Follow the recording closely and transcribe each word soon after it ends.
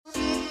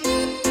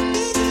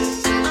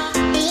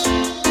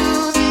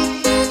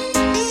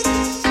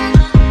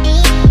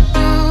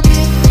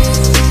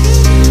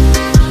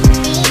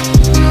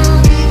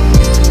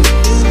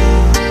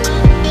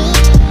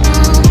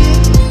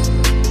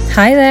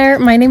Hi there,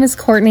 my name is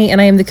Courtney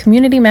and I am the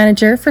community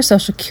manager for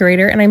Social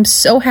Curator, and I'm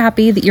so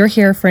happy that you're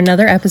here for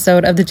another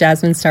episode of the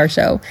Jasmine Star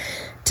Show.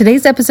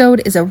 Today's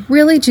episode is a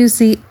really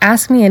juicy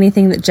Ask Me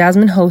Anything that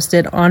Jasmine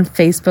hosted on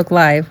Facebook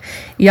Live.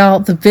 Y'all,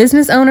 the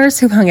business owners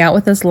who hung out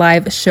with us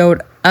live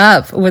showed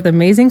up with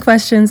amazing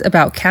questions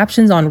about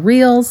captions on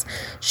Reels,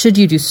 should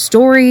you do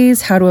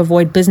stories, how to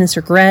avoid business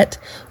regret,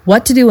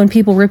 what to do when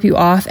people rip you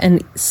off,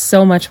 and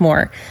so much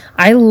more.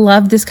 I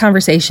love this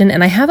conversation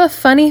and I have a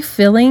funny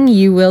feeling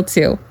you will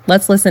too.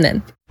 Let's listen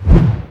in.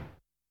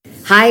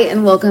 Hi,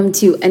 and welcome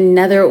to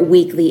another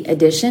weekly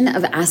edition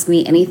of Ask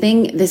Me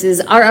Anything. This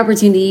is our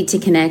opportunity to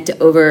connect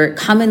over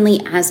commonly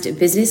asked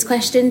business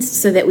questions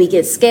so that we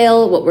get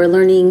scale what we're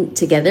learning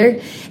together.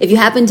 If you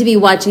happen to be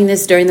watching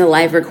this during the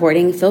live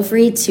recording, feel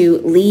free to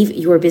leave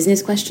your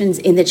business questions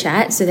in the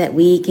chat so that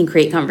we can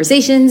create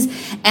conversations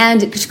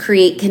and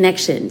create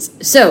connections.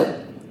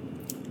 So,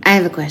 I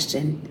have a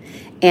question.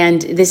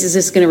 And this is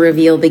just going to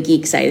reveal the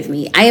geek side of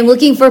me. I am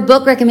looking for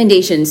book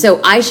recommendations.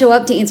 So I show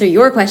up to answer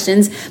your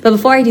questions. But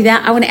before I do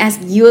that, I want to ask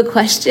you a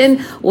question.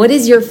 What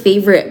is your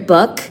favorite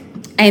book?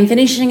 I am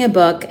finishing a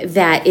book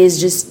that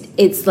is just,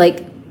 it's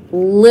like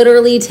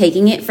literally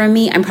taking it from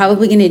me. I'm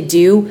probably going to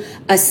do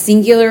a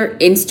singular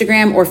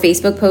Instagram or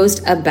Facebook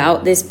post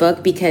about this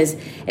book because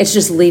it's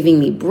just leaving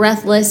me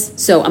breathless.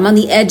 So I'm on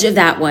the edge of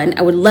that one.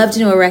 I would love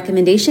to know a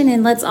recommendation,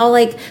 and let's all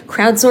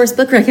crowdsource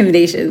book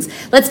recommendations.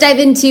 Let's dive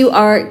into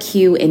our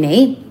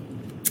Q&A.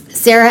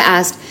 Sarah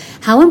asked,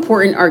 how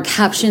important are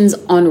captions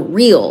on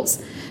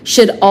Reels?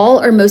 Should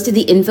all or most of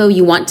the info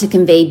you want to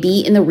convey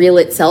be in the reel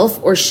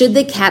itself, or should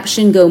the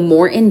caption go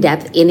more in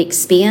depth and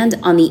expand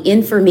on the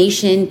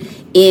information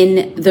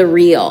in the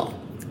reel?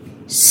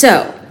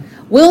 So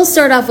we'll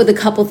start off with a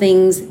couple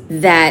things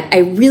that I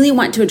really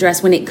want to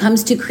address when it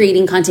comes to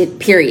creating content,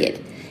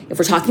 period. If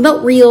we're talking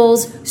about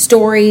reels,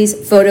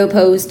 stories, photo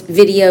posts,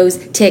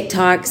 videos,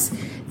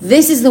 TikToks,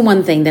 this is the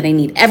one thing that I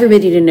need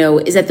everybody to know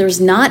is that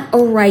there's not a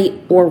right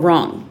or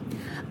wrong.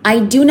 I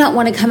do not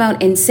want to come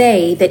out and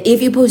say that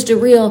if you post a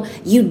reel,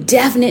 you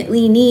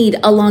definitely need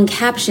a long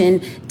caption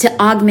to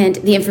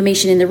augment the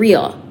information in the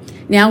reel.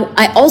 Now,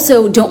 I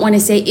also don't want to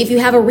say if you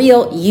have a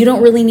reel, you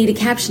don't really need a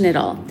caption at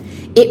all.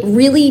 It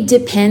really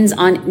depends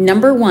on,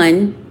 number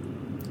one,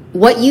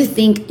 what you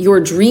think your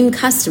dream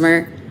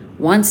customer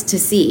wants to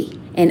see.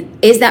 And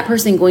is that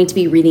person going to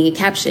be reading a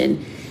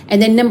caption?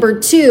 And then number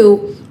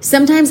two,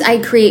 sometimes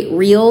I create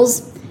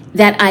reels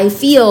that I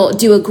feel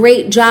do a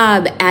great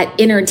job at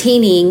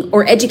entertaining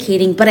or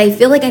educating, but I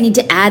feel like I need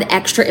to add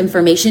extra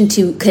information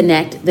to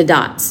connect the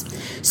dots.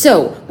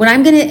 So what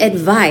I'm going to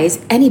advise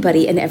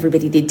anybody and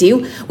everybody to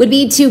do would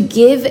be to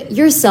give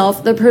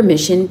yourself the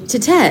permission to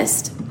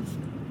test.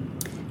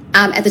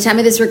 At the time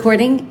of this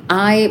recording,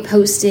 I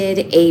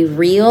posted a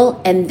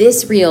reel, and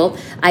this reel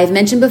I've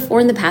mentioned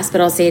before in the past, but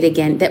I'll say it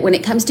again, that when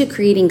it comes to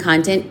creating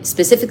content,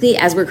 specifically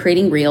as we're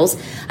creating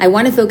reels, I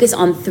want to focus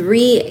on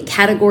 3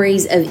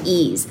 categories of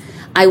ease.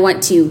 I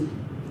want to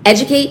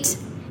educate,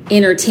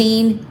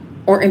 entertain,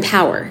 or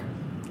empower.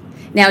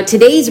 Now,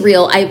 today's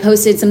reel, I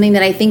posted something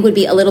that I think would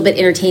be a little bit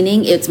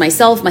entertaining. It's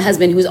myself, my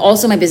husband, who's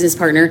also my business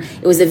partner.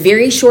 It was a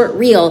very short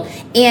reel,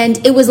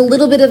 and it was a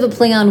little bit of a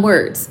play on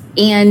words.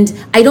 And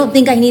I don't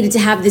think I needed to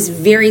have this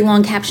very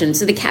long caption.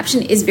 So the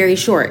caption is very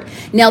short.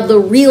 Now, the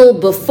reel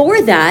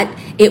before that,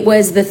 it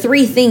was the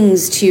 3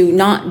 things to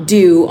not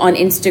do on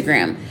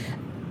Instagram.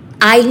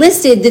 I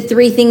listed the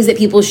 3 things that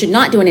people should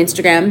not do on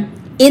Instagram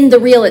in the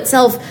reel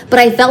itself, but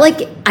I felt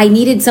like I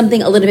needed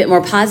something a little bit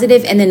more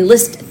positive and then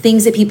list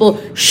things that people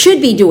should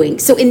be doing.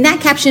 So in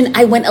that caption,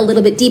 I went a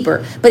little bit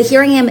deeper, but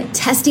here I am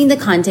testing the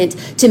content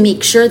to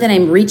make sure that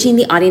I'm reaching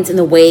the audience in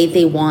the way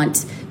they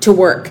want to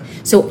work.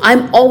 So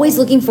I'm always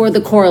looking for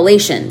the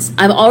correlations.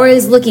 I'm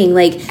always looking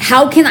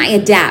how can I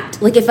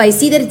adapt? If I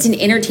see that it's an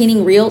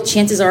entertaining reel,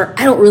 chances are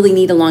I don't really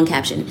need a long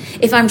caption.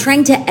 If I'm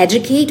trying to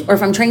educate or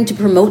if I'm trying to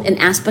promote an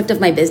aspect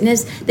of my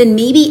business, then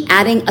maybe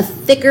adding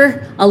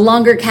a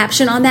longer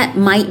caption on that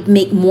might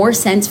make more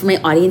sense for my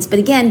audience. But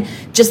again,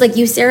 just like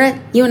you, Sarah,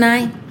 you and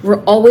I,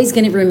 we're always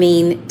going to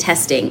remain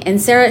testing.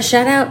 And Sarah,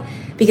 shout out,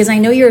 because I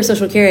know you're a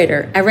social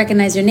curator. I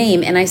recognize your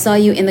name, and I saw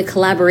you in the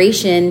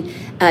collaboration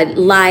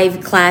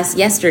live class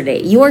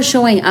yesterday. You are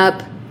showing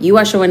up. You're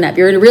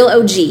a real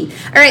OG.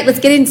 All right, let's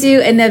get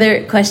into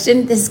another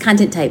question. This is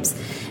content types.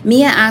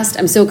 Mia asked,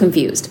 I'm so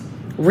confused.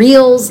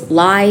 Reels,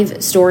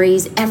 live,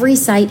 stories, every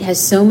site has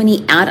so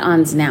many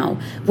add-ons now.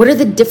 What are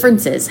the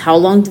differences? How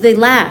long do they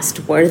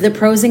last? What are the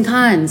pros and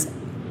cons?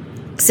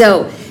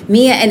 So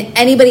Mia and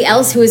anybody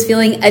else who is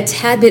feeling a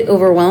tad bit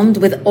overwhelmed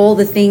with all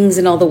the things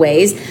and all the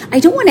ways, I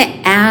don't want to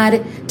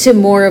add to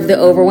more of the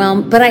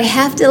overwhelm, but I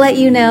have to let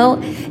you know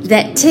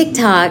that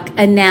TikTok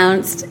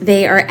announced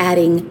they are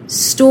adding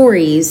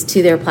stories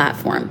to their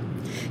platform.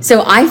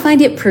 So I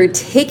find it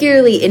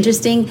particularly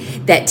interesting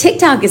that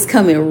TikTok is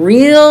coming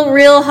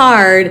real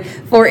hard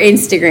for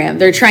Instagram.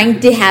 They're trying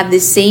to have the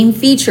same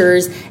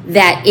features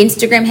that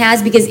Instagram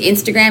has because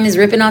Instagram is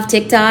ripping off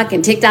TikTok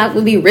and TikTok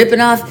will be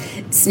ripping off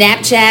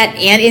Snapchat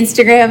and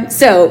Instagram.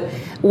 So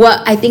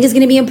What I think is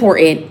going to be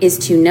important is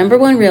to, number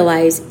one,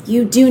 realize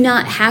you do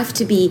not have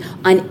to be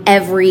on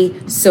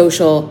every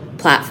social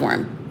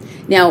platform.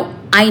 Now,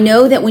 I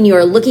know that when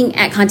you're looking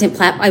at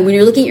when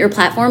you're looking at your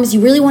platforms,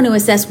 you really want to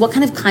assess what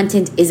kind of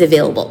content is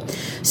available.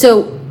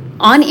 So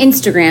on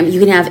Instagram,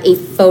 you can have a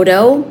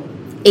photo,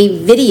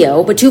 a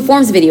video, but two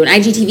forms of video, an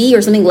IGTV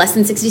or something less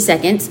than 60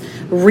 seconds,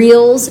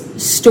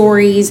 reels,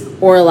 stories,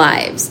 or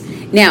lives.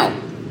 Now,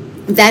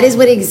 that is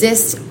what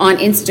exists on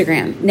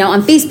Instagram. Now,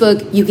 on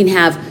Facebook, you can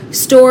have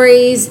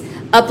stories,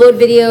 upload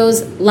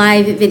videos,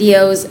 live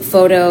videos,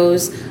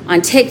 photos.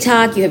 On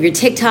TikTok, you have your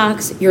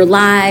TikToks, your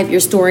live, your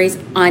stories.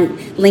 On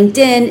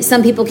LinkedIn,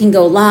 some people can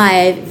go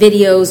live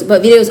videos,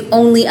 but videos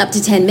only up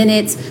to 10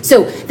 minutes.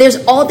 So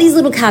there's all these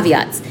little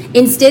caveats.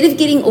 Instead of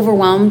getting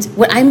overwhelmed,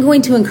 what I'm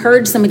going to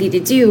encourage somebody to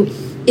do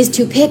is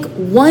to pick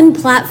one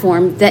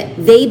platform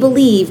that they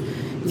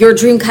believe your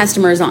dream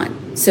customer is on.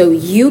 So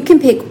you can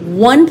pick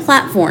one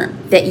platform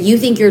that you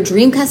think your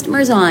dream customer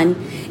is on,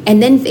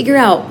 and then figure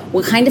out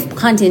what kind of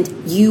content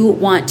you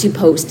want to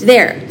post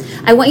there.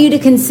 I want you to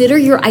consider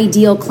your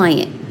ideal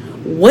client.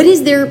 What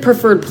is their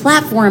preferred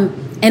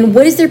platform, and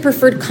what is their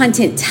preferred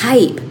content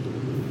type?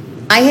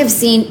 I have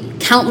seen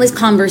countless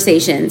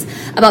conversations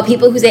about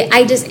people who say,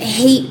 I just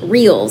hate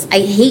reels. I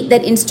hate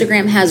that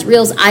Instagram has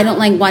reels. I don't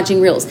like watching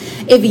reels.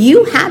 If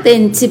you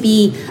happen to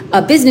be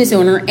a business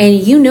owner and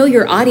you know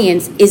your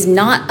audience is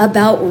not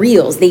about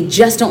reels, they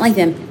just don't like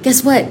them,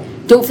 guess what?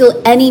 Don't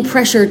feel any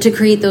pressure to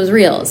create those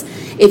reels.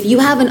 If you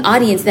have an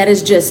audience that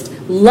is just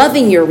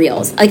loving your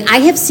reels, like I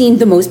have seen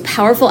the most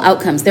powerful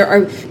outcomes. There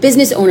are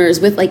business owners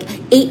with like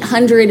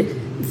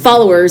 800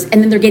 followers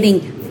and then they're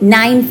getting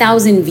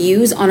 9,000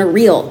 views on a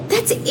reel.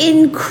 That's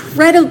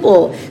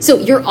incredible. So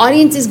your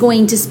audience is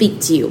going to speak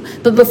to you.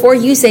 But before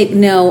you say,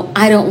 no,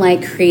 I don't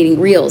like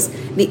creating reels.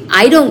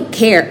 I don't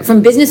care.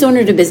 From business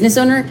owner to business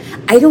owner,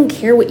 I don't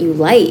care what you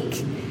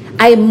like.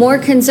 I am more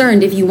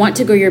concerned if you want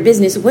to grow your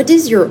business, what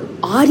does your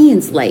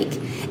audience like?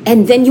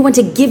 And then you want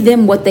to give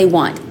them what they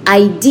want.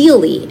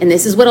 Ideally, and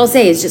this is what I'll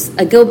say, is just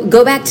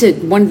go back to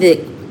one of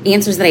the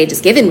answers that I had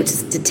just given, which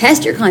is to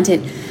test your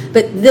content.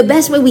 But the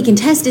best way we can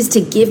test is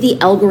to give the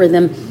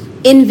algorithm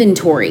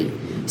inventory.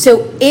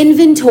 So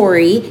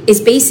inventory is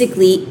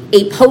basically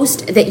a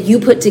post that you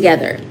put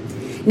together.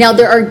 Now,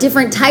 there are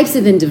different types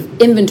of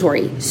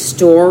inventory: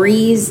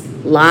 stories,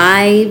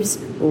 lives,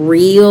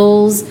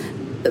 reels,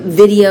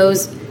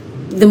 videos.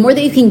 The more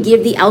that you can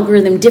give the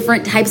algorithm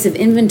different types of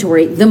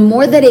inventory, the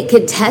more that it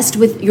could test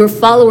with your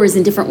followers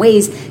in different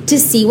ways to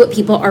see what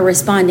people are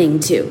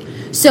responding to.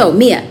 So,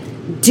 Mia,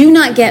 do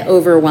not get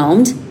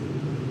overwhelmed.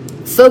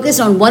 Focus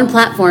on one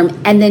platform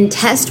and then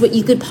test what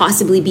you could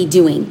possibly be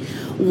doing.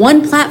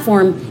 One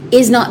platform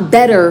is not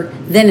better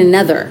than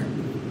another.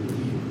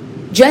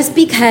 Just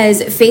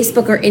because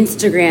Facebook or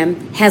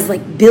Instagram has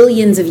like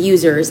billions of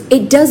users,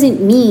 it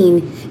doesn't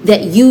mean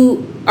that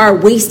you are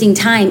wasting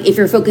time if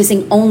you're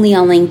focusing only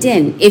on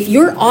LinkedIn. If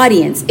your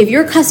audience, if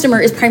your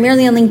customer is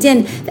primarily on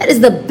LinkedIn, that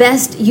is the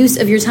best use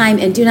of your time,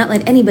 and do not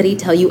let anybody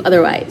tell you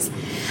otherwise.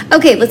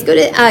 Okay, let's go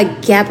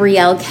to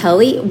Gabrielle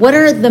Kelly. What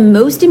are the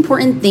most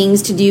important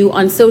things to do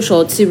on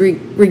social to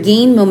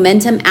regain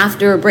momentum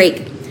after a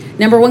break?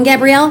 Number one,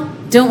 Gabrielle,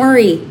 don't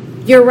worry.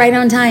 You're right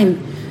on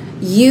time.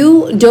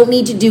 You don't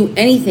need to do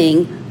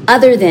anything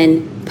other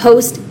than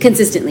post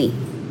consistently.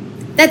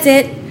 That's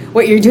it.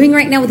 What you're doing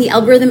right now with the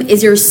algorithm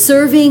is you're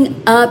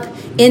serving up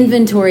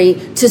inventory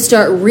to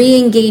start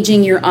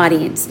re-engaging your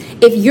audience.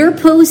 If you're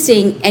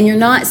posting and you're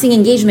not seeing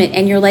engagement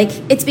and you're like,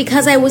 it's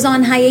because I was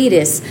on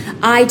hiatus,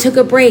 I took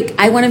a break,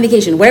 I went on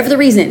vacation, whatever the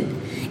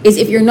reason is,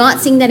 if you're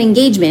not seeing that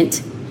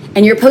engagement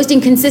and you're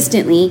posting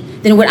consistently,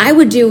 then what I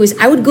would do is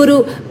I would go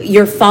to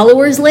your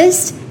followers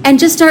list and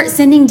just start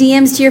sending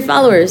DMs to your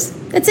followers.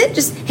 That's it.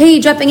 Just, hey,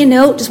 dropping a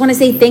note. Just want to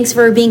say thanks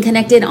for being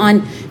connected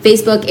on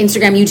Facebook,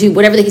 Instagram, YouTube,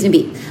 whatever the case may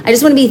be. I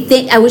just want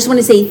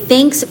to say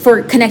thanks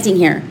for connecting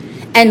here.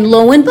 And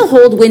lo and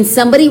behold, when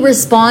somebody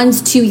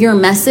responds to your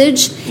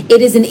message,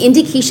 it is an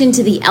indication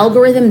to the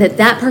algorithm that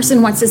that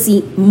person wants to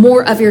see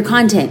more of your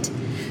content.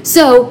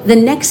 So the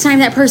next time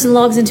that person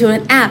logs into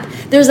an app,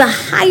 there's a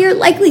higher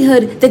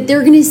likelihood that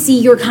they're going to see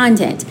your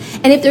content.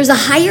 And if there's a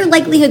higher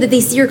likelihood that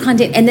they see your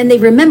content and then they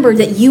remember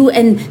that you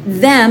and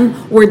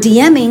them were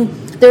DMing,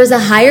 there's a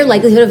higher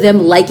likelihood of them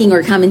liking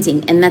or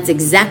commenting. And that's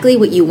exactly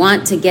what you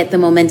want to get the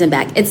momentum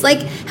back. It's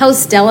like how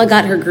Stella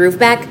got her groove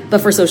back,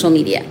 but for social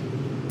media.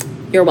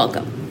 You're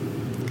welcome.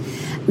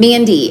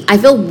 Mandy, I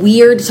feel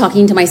weird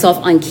talking to myself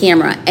on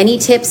camera. Any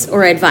tips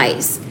or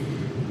advice?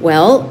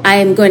 Well,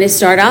 I'm going to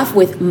start off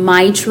with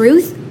my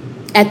truth.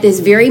 At this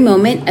very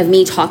moment of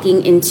me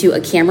talking into a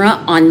camera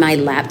on my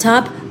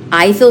laptop,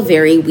 I feel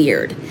very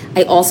weird.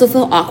 I also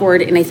feel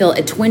awkward and I feel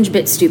a twinge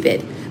bit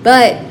stupid.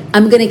 But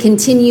I'm going to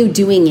continue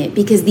doing it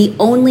because the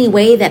only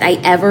way that I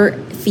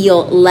ever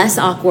feel less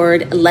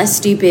awkward, less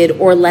stupid,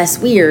 or less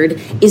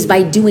weird is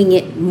by doing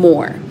it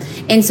more.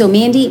 And so,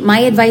 Mandy, my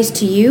advice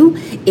to you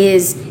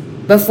is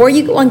before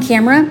you go on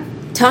camera,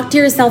 talk to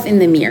yourself in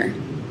the mirror.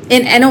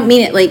 And I don't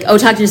mean it like, oh,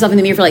 talk to yourself in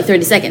the mirror for like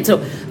 30 seconds.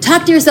 So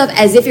Talk to yourself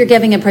as if you're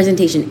giving a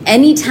presentation.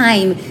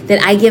 Anytime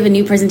that I give a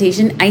new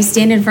presentation, I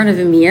stand in front of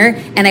a mirror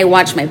and I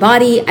watch my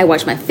body, I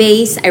watch my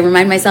face, I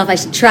remind myself I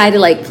should try to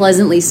like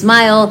pleasantly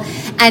smile,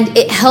 and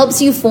it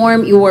helps you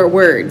form your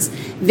words.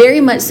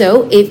 Very much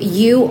so. If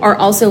you are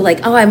also like,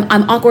 oh,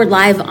 I'm awkward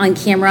live on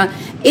camera,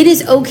 it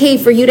is okay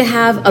for you to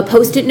have a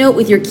Post-it note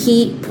with your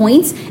key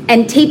points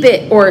and tape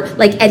it or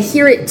like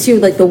adhere it to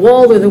like the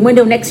wall or the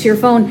window next to your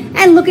phone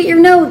and look at your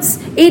notes.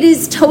 It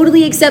is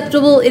totally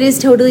acceptable. It is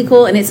totally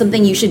cool, and it's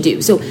something you should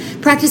do. So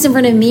practice in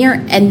front of a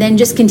mirror and then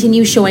just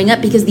continue showing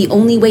up, because the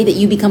only way that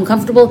you become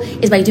comfortable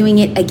is by doing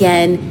it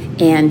again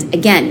and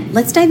again.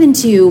 Let's dive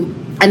into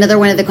another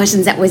one of the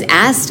questions that was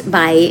asked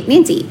by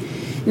Nancy.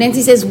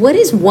 Nancy says, what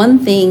is one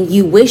thing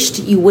you wished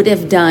you would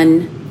have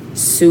done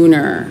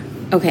sooner?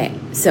 Okay,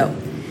 so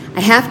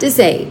I have to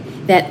say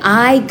that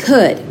I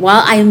could,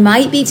 while I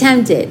might be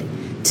tempted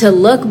to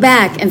look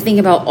back and think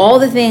about all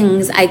the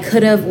things I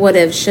could have, would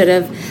have, should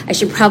have, I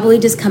should probably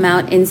just come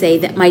out and say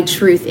that my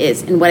truth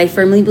is, and what I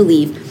firmly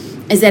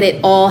believe is that it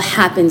all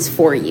happens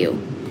for you,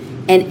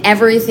 and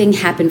everything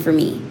happened for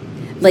me.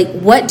 Like,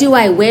 what do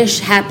I wish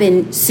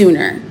happened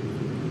sooner?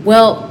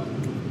 Well,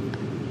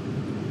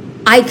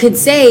 I could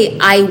say,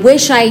 I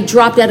wish I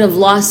dropped out of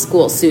law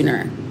school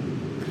sooner.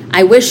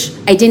 I wish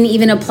I didn't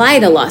even apply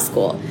to law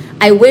school.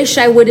 I wish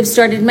I would have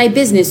started my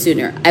business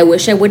sooner. I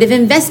wish I would have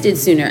invested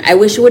sooner. I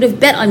wish I would have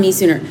bet on me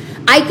sooner.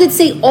 I could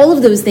say all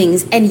of those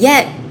things, and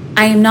yet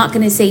I am not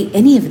going to say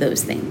any of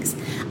those things.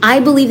 I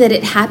believe that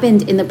it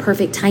happened in the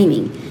perfect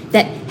timing,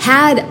 that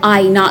had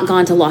I not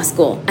gone to law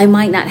school, I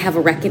might not have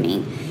a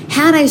reckoning.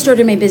 Had I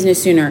started my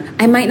business sooner,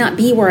 I might not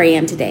be where I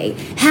am today.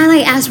 Had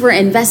I asked for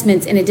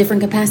investments in a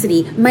different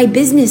capacity, my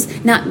business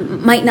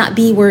might not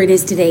be where it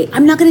is today.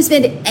 I'm not going to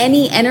spend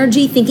any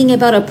energy thinking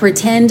about a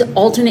pretend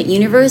alternate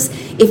universe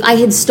if I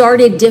had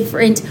started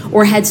different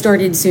or had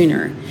started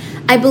sooner.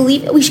 I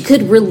believe that we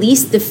could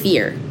release the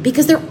fear,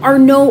 because there are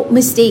no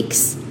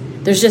mistakes.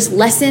 There's just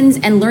lessons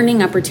and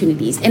learning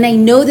opportunities. And I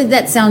know that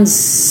that sounds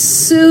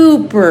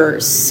super,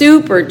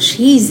 super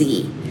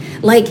cheesy.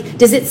 Like,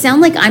 does it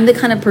sound like I'm the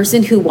kind of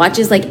person who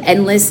watches like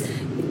endless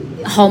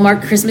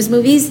Hallmark Christmas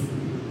movies?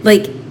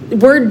 Like,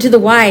 word to the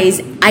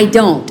wise, I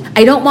don't.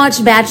 I don't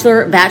watch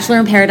Bachelor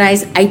in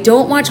Paradise. I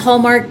don't watch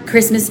Hallmark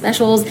Christmas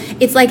specials.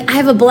 It's like I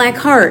have a black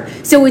heart.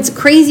 So it's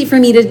crazy for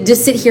me to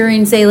just sit here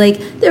and say like,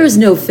 there's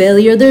no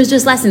failure, there's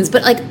just lessons.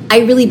 But like, I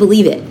really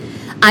believe it.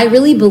 I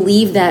really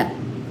believe that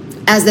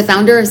as the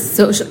founder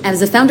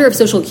of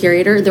Social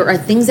Curator, there are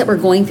things that we're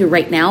going through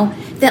right now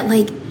that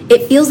like,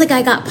 it feels like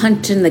I got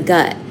punched in the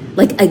gut.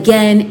 Like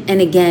again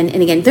and again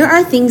and again. There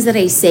are things that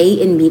I say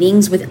in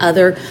meetings with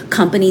other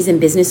companies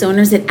and business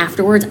owners that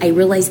afterwards I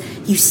realize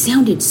you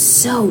sounded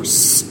so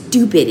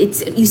stupid.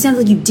 You sounded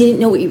like you didn't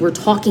know what you were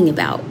talking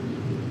about.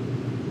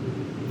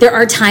 There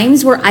are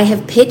times where I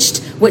have pitched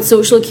what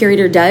Social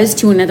Curator does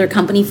to another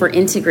company for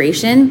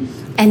integration,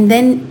 and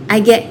then I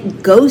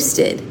get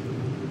ghosted.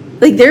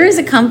 Like, there is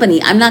a company,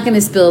 I'm not going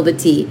to spill the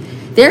tea.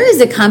 There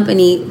is a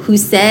company who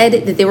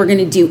said that they were going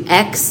to do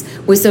X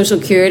with Social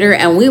Curator,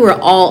 and we were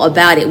all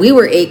about it. We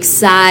were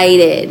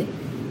excited.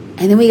 And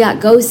then we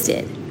got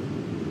ghosted.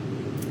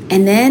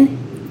 And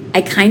then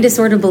I kind of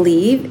sort of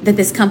believe that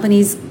this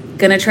company's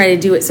going to try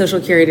to do what Social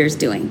Curator's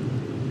doing.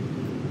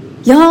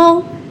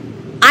 Y'all,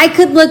 I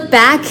could look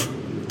back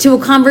to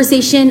a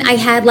conversation I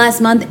had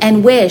last month and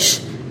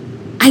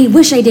I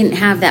wish I didn't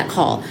have that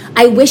call.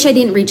 I wish I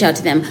didn't reach out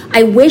to them.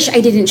 I wish I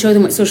didn't show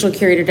them what Social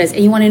Curator does.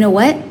 And you want to know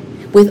what?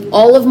 With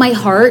all of my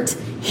heart,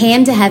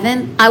 hand to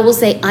heaven, I will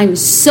say I'm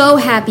so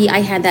happy I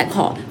had that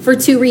call for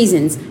two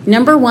reasons.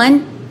 Number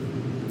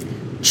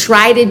one,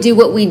 try to do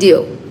what we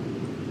do.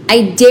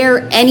 I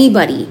dare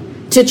anybody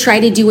to try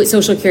to do what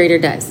Social Curator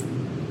does.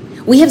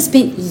 We have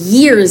spent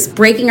years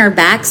breaking our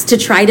backs to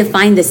try to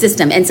find the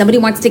system, and somebody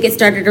wants to get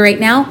started right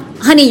now.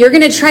 Honey, you're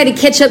going to try to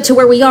catch up to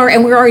where we are,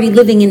 and we're already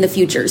living in the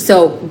future.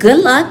 So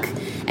good luck.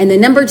 And then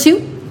number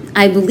two,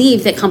 I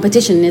believe that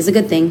competition is a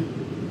good thing.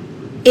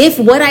 If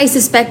what I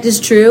suspect is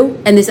true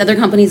and this other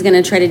company is going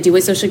to try to do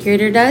what Social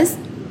Curator does,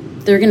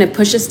 they're going to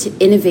push us to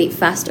innovate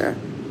faster,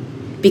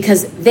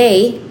 because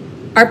they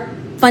are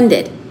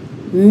funded,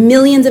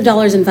 millions of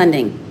dollars in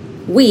funding.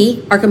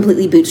 We are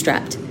completely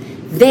bootstrapped.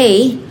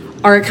 They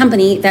are a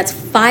company that's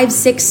 5,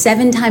 6,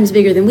 7 times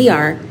bigger than we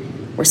are.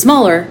 We're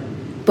smaller,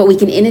 but we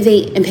can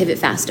innovate and pivot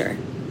faster.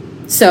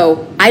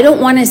 So I don't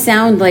want to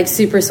sound like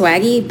super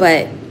swaggy,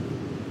 but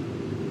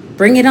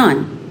bring it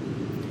on.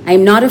 I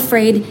am not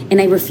afraid,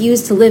 and I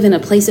refuse to live in a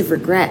place of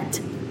regret.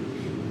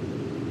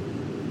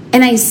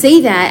 And I say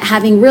that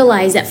having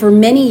realized that for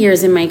many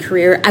years in my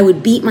career, I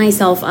would beat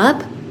myself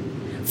up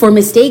for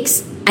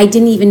mistakes I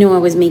didn't even know I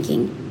was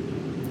making.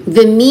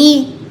 The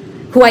me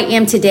who I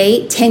am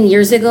today, 10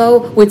 years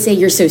ago, would say,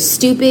 you're so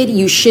stupid.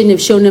 You shouldn't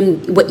have shown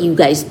them what you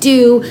guys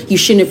do. You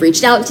shouldn't have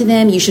reached out to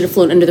them. You should have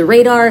flown under the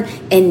radar.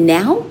 And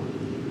now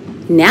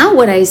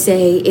what I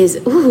say is,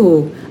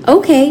 ooh,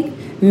 okay,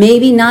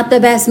 maybe not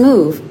the best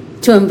move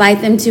to invite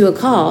them to a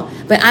call,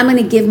 but I'm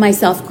going to give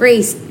myself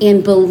grace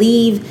and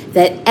believe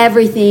that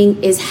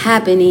everything is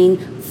happening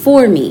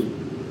for me.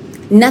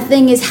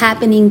 Nothing is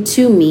happening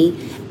to me.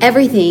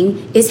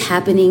 Everything is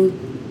happening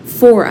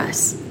for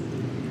us.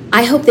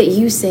 I hope that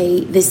you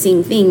say the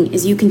same thing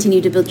as you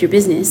continue to build your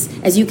business,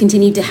 as you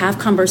continue to have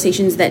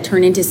conversations that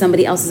turn into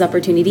somebody else's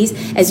opportunities,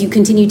 as you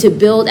continue to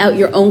build out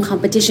your own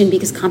competition,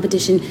 because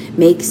competition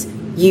makes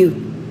you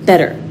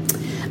better.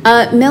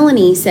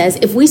 Melanie says,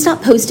 if we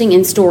stop posting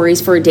in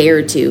stories for a day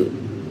or two,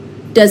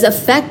 does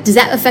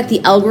that affect the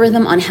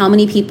algorithm on how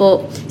many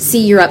people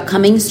see your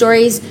upcoming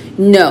stories?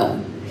 No.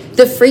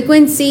 The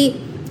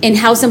frequency in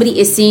how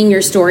somebody is seeing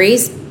your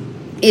stories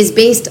is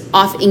based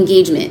off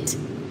engagement.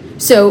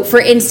 So for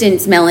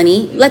instance,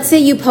 Melanie, let's say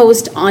you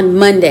post on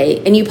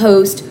Monday and you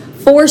post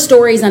 4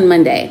 stories on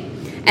Monday,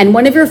 and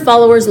one of your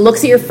followers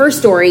looks at your first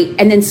story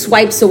and then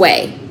swipes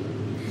away.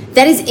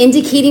 That is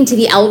indicating to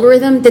the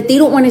algorithm that they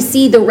don't want to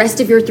see the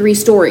rest of your 3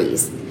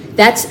 stories.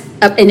 That's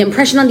an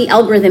impression on the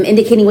algorithm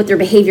indicating what their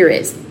behavior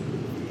is.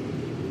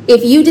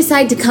 If you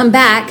decide to come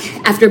back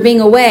after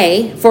being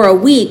away for a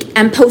week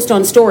and post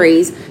on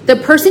stories, the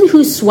person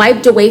who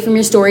swiped away from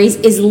your stories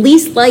is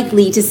least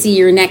likely to see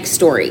your next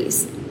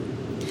stories.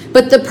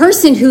 But the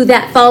person who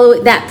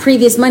that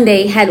previous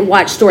Monday had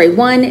watched story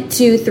 1,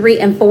 2, 3,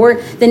 and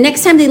 4, the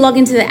next time they log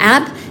into the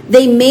app,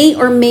 they may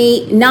or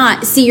may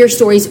not see your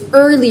stories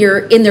earlier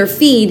in their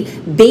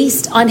feed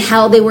based on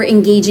how they were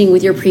engaging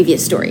with your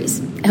previous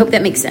stories. I hope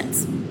that makes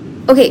sense.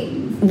 Okay,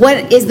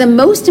 what is the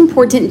most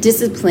important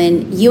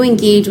discipline you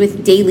engage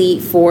with daily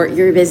for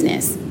your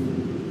business?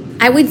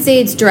 I would say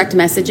it's direct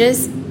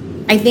messages.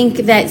 I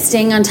think that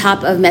staying on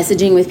top of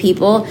messaging with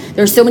people,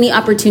 there's so many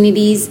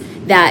opportunities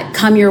that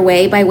come your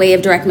way by way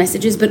of direct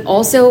messages, but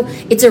also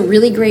it's a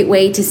really great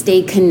way to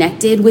stay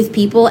connected with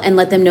people and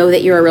let them know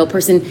that you're a real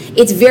person.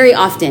 It's very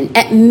often,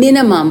 at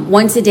minimum,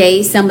 once a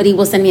day, somebody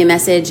will send me a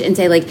message and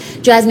say like,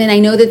 Jasmine, I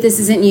know that this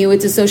isn't you,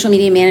 it's a social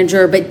media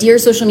manager, but dear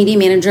social media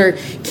manager,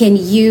 can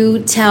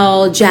you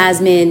tell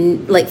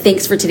Jasmine, like,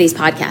 thanks for today's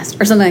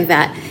podcast or something like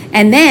that?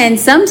 And then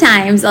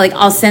sometimes like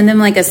I'll send them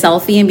like a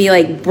selfie and be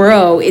like,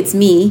 bro, it's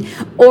me.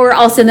 Or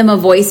I'll send them a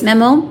voice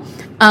memo.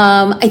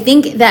 I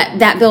think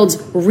that builds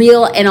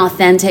real and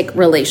authentic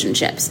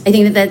relationships. I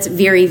think that that's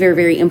very, very,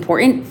 very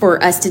important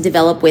for us to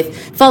develop with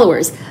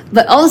followers.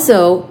 But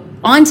also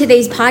on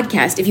today's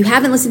podcast, if you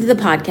haven't listened to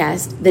the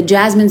podcast, The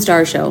Jasmine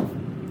Star Show,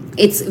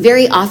 it's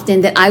very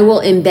often that I will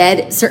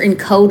embed certain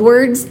code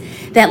words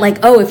that like,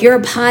 oh, if you're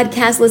a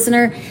podcast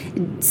listener,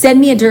 send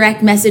me a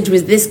direct message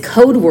with this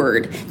code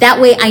word.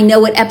 That way I know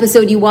what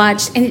episode you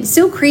watched. And it's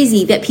so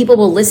crazy that people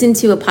will listen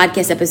to a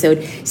podcast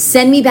episode,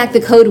 send me back the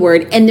code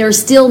word, and they're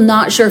still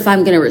not sure if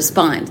I'm going to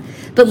respond.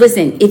 But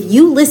listen, if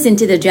you listen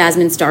to the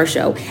Jasmine Star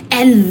Show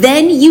and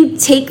then you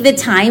take the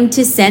time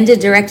to send a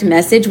direct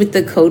message with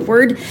the code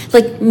word,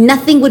 like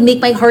nothing would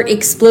make my heart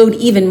explode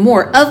even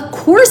more. Of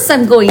course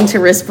I'm going to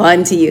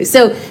respond to you.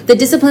 So the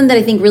discipline that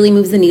I think really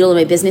moves the needle in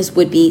my business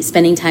would be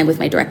spending time with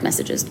my direct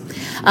messages.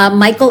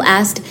 Michael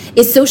asked,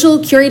 is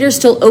Social Curator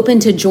still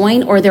open to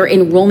join or their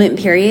enrollment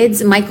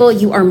periods? Michael,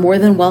 you are more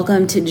than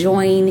welcome to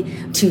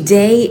join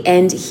today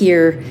and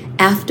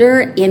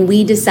hereafter. And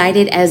we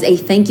decided as a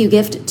thank you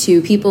gift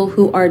to people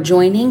who are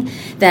joining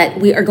that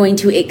we are going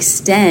to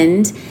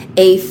extend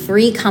a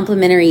free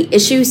complimentary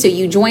issue. So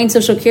you join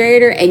Social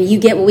Curator and you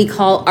get what we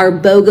call our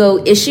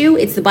BOGO issue.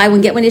 It's the buy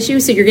one, get one issue.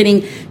 So you're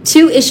getting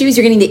 2 issues.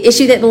 You're getting the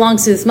issue that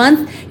belongs to this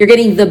month. You're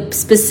getting the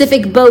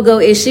specific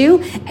BOGO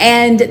issue.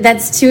 And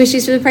that's 2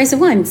 issues for the price of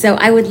 1. So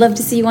I would love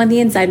to see you on the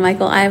inside,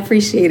 Michael. I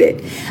appreciate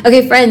it.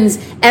 Okay, friends,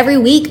 every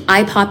week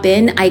I pop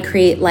in, I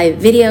create live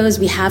videos.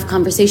 We have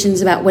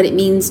conversations about what it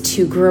means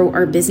to grow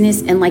our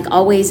business. And like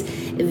always,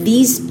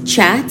 these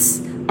chats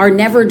are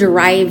never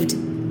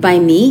derived by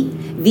me.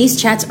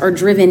 These chats are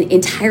driven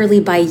entirely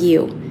by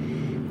you.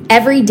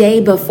 Every day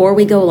before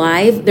we go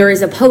live, there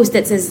is a post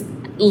that says,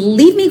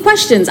 leave me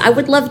questions. I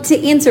would love to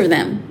answer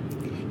them.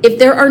 If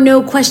there are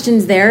no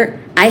questions there,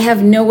 I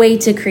have no way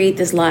to create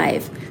this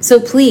live. So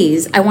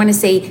please, I want to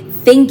say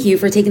thank you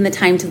for taking the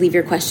time to leave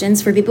your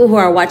questions. For people who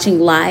are watching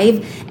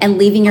live and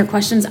leaving your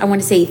questions, I want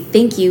to say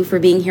thank you for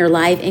being here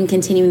live and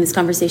continuing this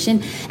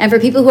conversation. And for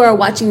people who are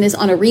watching this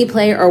on a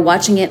replay or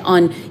watching it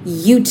on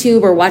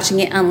YouTube or watching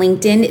it on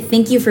LinkedIn,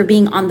 thank you for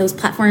being on those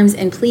platforms.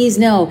 And please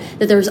know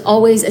that there's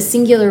always a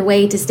singular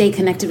way to stay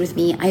connected with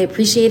me. I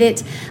appreciate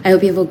it. I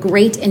hope you have a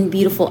great and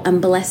beautiful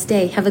and blessed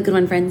day. Have a good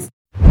one, friends.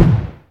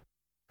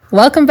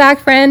 Welcome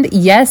back, friend.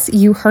 Yes,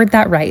 you heard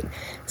that right.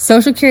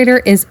 Social Curator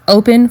is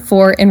open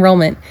for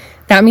enrollment.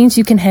 That means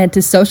you can head to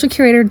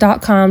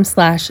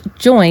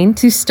socialcurator.com/join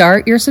to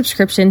start your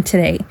subscription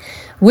today.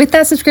 With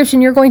that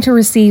subscription, you're going to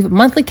receive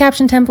monthly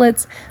caption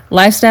templates,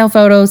 lifestyle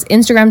photos,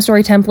 Instagram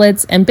story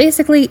templates, and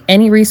basically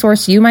any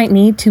resource you might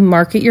need to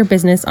market your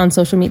business on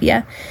social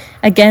media.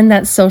 Again,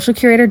 that's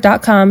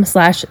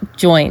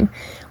socialcurator.com/join.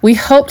 We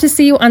hope to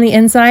see you on the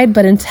inside,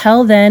 but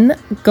until then,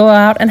 go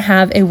out and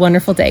have a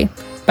wonderful day.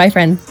 Bye,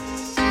 friend.